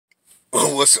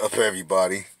What's up,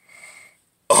 everybody?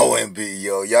 OMB,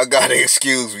 yo. Y'all gotta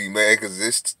excuse me, man, because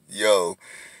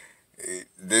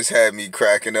this had me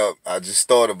cracking up. I just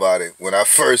thought about it when I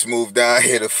first moved down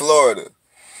here to Florida.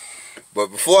 But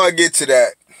before I get to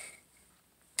that,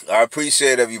 I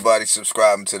appreciate everybody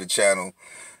subscribing to the channel.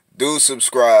 Do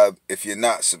subscribe if you're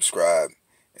not subscribed,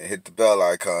 and hit the bell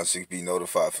icon so you can be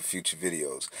notified for future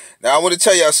videos. Now, I want to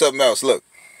tell y'all something else. Look,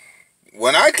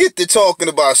 when I get to talking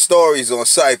about stories on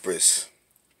Cyprus,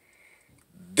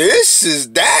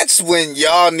 that's when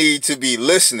y'all need to be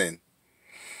listening,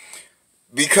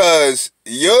 because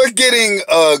you're getting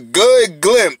a good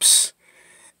glimpse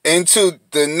into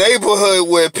the neighborhood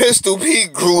where Pistol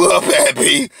Pete grew up at,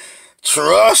 B.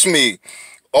 Trust me,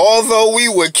 although we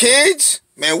were kids,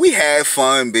 man, we had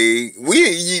fun, B.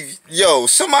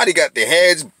 Somebody got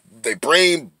their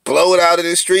brain blowed out of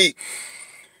the street.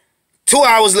 2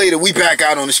 hours later, we back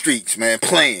out on the streets, man,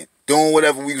 playing, doing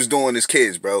whatever we was doing as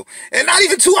kids, bro. And not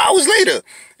even 2 hours later.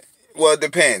 Well, it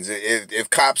depends. If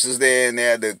cops is there and they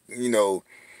had to,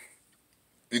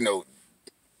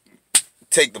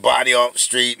 take the body off the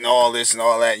street and all this and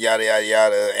all that, yada, yada,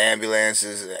 yada,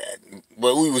 ambulances.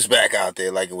 But we was back out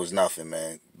there like it was nothing,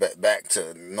 man. Back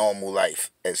to normal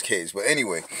life as kids. But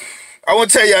anyway, I want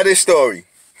to tell y'all this story.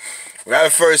 When I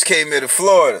first came here to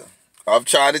Florida, I'm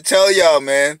trying to tell y'all,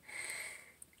 man,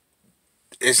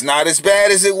 it's not as bad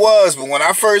as it was. But when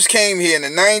I first came here in the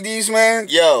 90s, man,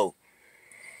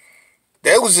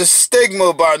 there was a stigma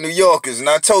about New Yorkers. And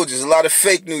I told you, there's a lot of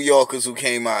fake New Yorkers who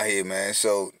came out here, man.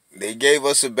 So they gave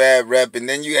us a bad rep. And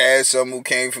then you had some who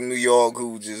came from New York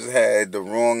who just had the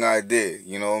wrong idea.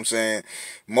 You know what I'm saying?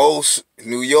 Most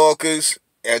New Yorkers,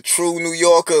 a true New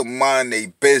Yorker, mind their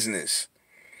business.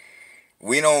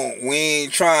 We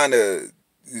ain't trying to,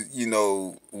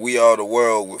 we are the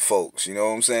world with folks. You know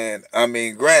what I'm saying? I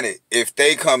mean, granted, if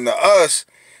they come to us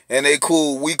and they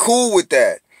cool, we cool with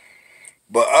that.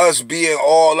 But us being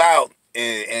all out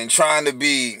and trying to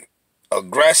be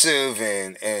aggressive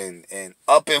and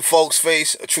up in folks'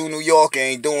 face, a true New Yorker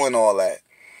ain't doing all that.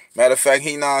 Matter of fact,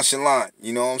 he nonchalant.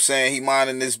 You know what I'm saying? He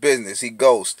minding his business. He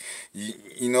ghost. You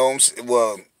know what I'm saying?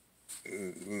 Well,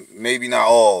 maybe not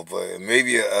all, but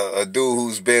maybe a dude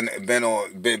who's been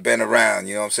around.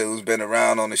 You know what I'm saying? Who's been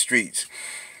around on the streets.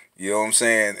 You know what I'm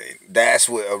saying? That's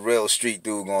what a real street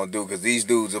dude gonna do, because these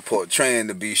dudes are portraying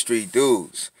to be street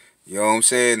dudes. You know what I'm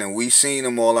saying? And we seen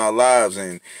them all our lives.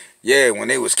 And yeah, when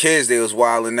they was kids, they was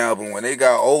wilding out. But when they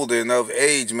got older and of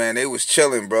age, man, they was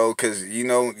chilling, bro. Because, you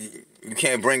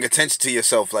can't bring attention to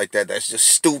yourself like that. That's just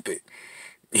stupid.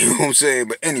 You know what I'm saying?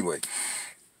 But anyway.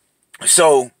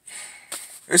 So,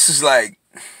 this is like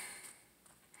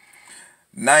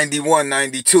 91,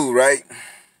 92, right?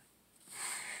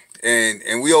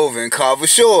 And we over in Carver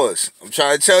Shores. I'm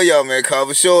trying to tell y'all, man,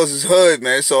 Carver Shores is hood,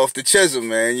 man. It's off the chisel,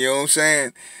 man. You know what I'm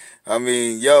saying? I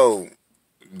mean,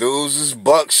 dudes is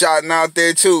buckshotting out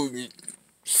there too,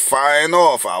 firing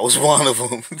off. I was one of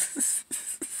them.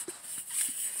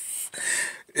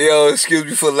 Excuse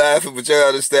me for laughing, but you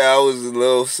understand, I was a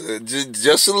little,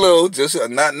 just a little,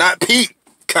 not Pete,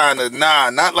 kind of,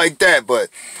 not like that, but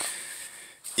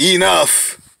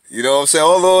enough. You know what I'm saying?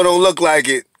 Although it don't look like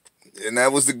it, and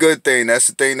that was the good thing. That's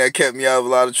the thing that kept me out of a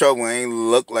lot of trouble. I ain't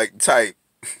look like the type.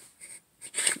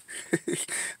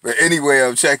 But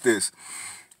anyway, check this.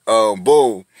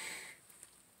 Boom.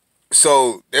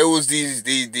 So there was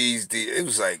it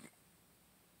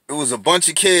was a bunch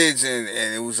of kids, and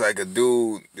it was like a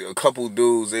couple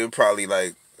dudes. They were probably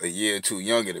like a year or two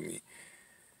younger than me,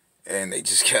 and they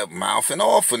just kept mouthing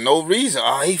off for no reason.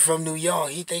 Oh, he from New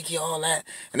York. He think he all that,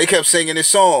 and they kept singing this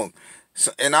song.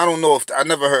 So, and I don't know if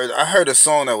I heard a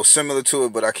song that was similar to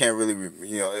it, but I can't really,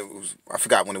 I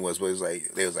forgot when it was, but it was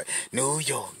like, they was like, New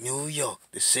York, New York,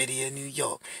 the city of New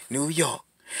York, New York,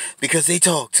 because they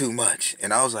talk too much.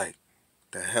 And I was like,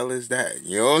 the hell is that?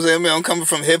 You know what I'm saying? I mean, I'm coming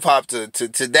from hip hop to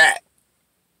that.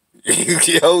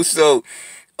 So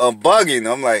I'm bugging.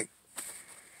 I'm like,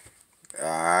 all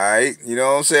right, you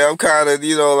know what I'm saying? I'm kind of,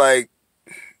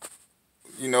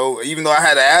 even though I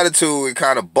had an attitude, it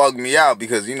kind of bugged me out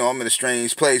because, I'm in a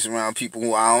strange place around people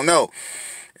who I don't know.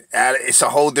 It's a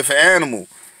whole different animal.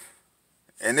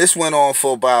 And this went on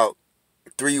for about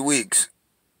 3 weeks.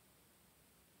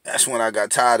 That's when I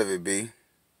got tired of it, B.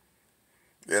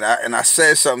 And I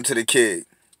said something to the kid.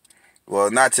 Well,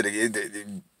 not to the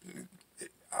kid.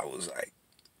 I was like,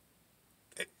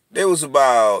 they was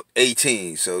about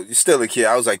 18, so you're still a kid.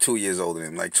 I was like 2 years older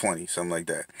than him, like 20, something like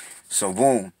that. So,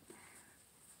 boom.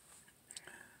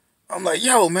 I'm like,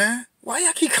 yo, man, why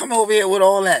y'all keep coming over here with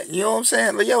all that? You know what I'm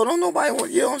saying? Like, yo, don't nobody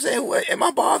want, you know what I'm saying? Am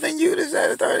I bothering you? This, that,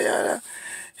 the 30,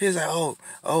 He was like,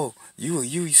 oh,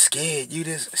 you scared? You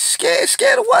just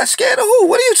scared of what? Scared of who?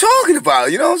 What are you talking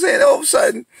about? You know what I'm saying? All of a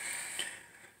sudden,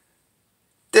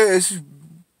 this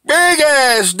big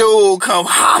ass dude come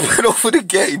hopping over the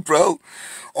gate, bro.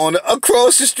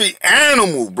 Across the street,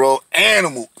 animal, bro,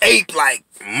 animal, ape like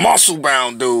muscle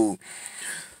bound dude.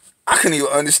 I couldn't even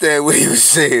understand what he was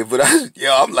saying, but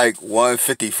I'm like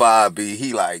 155, B.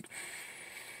 He like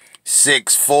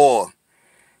 6'4",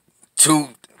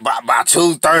 by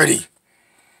 230,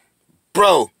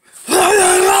 bro.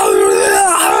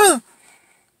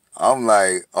 I'm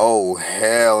like, oh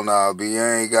hell nah, B.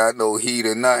 I ain't got no heat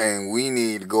or nothing. We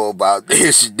need to go about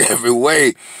this a different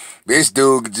way. This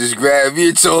dude could just grab me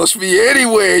and toss me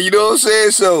anywhere, you know what I'm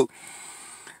saying? So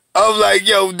I'm like,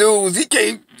 yo, dudes, he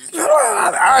can't.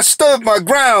 I stood my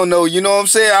ground though, you know what I'm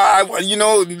saying? You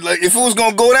know, like if it was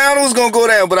gonna go down, it was gonna go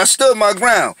down. But I stood my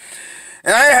ground,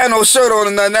 and I ain't had no shirt on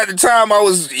or nothing. At the time,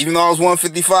 even though I was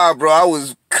 155, bro, I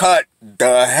was cut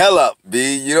the hell up,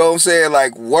 B. You know what I'm saying?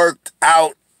 Like worked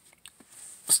out,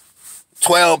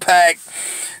 12-pack,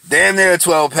 damn near a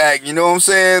 12-pack. You know what I'm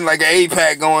saying? Like an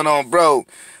 8-pack going on, bro.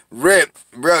 Rip,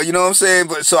 bro. You know what I'm saying?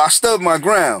 But so I stood my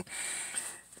ground,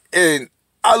 and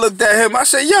I looked at him. I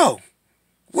said, yo,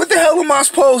 what the hell am I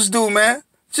supposed to do, man?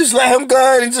 Just let him go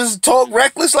ahead and just talk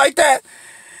reckless like that?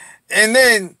 And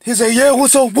then he said, yeah,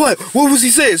 what's up? What was he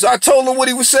saying? So I told him what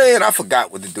he was saying. I forgot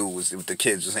what the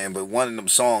kids were saying, but one of them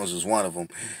songs was one of them.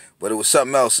 But it was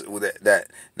something else with that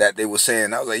they were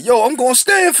saying. I was like, yo, I'm going to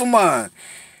stand for mine.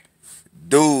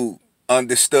 Dude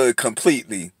understood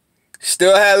completely.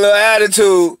 Still had a little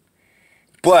attitude,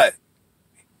 but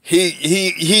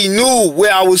he knew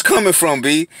where I was coming from,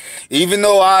 B. Even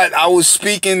though I was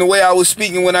speaking the way I was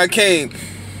speaking when I came.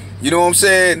 You know what I'm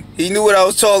saying? He knew what I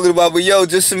was talking about. But yo,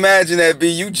 just imagine that, B.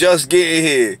 You just getting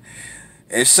here,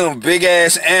 and some big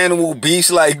ass animal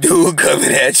beast like dude coming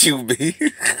at you, B.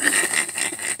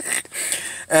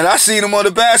 And I seen him on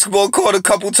the basketball court a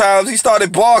couple times. He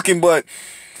started barking, but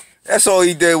that's all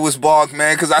he did was bark,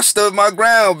 man. Cause I stood my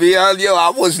ground, B. I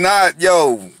was not,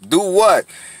 do what?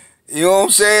 You know what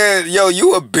I'm saying? Yo,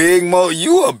 you a big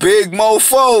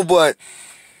mofo, but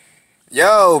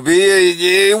yo, B,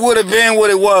 it would have been what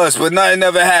it was, but nothing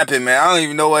ever happened, man. I don't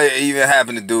even know what even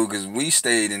happened to dude, because we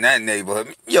stayed in that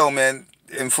neighborhood. Yo, man,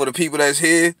 and for the people that's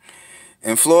here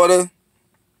in Florida,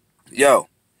 yo,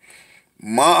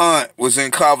 my aunt was in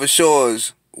Carver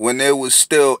Shores when there was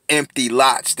still empty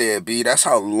lots there, B. That's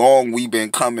how long we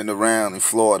been coming around in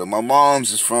Florida. My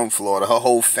mom's is from Florida. Her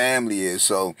whole family is,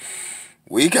 so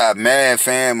we got mad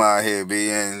fam out here,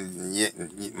 B,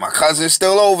 and my cousin's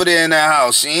still over there in that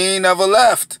house. She ain't never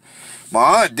left.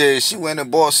 My aunt did. She went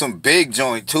and bought some big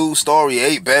joint, 2-story,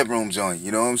 8-bedroom joint.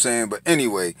 You know what I'm saying? But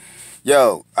anyway,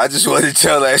 yo, I just wanted to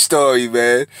tell that story,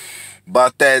 man,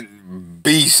 about that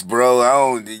beast,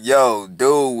 bro. Dude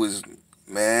was,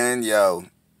 man, yo,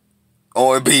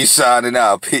 OMB signing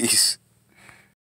out. Peace.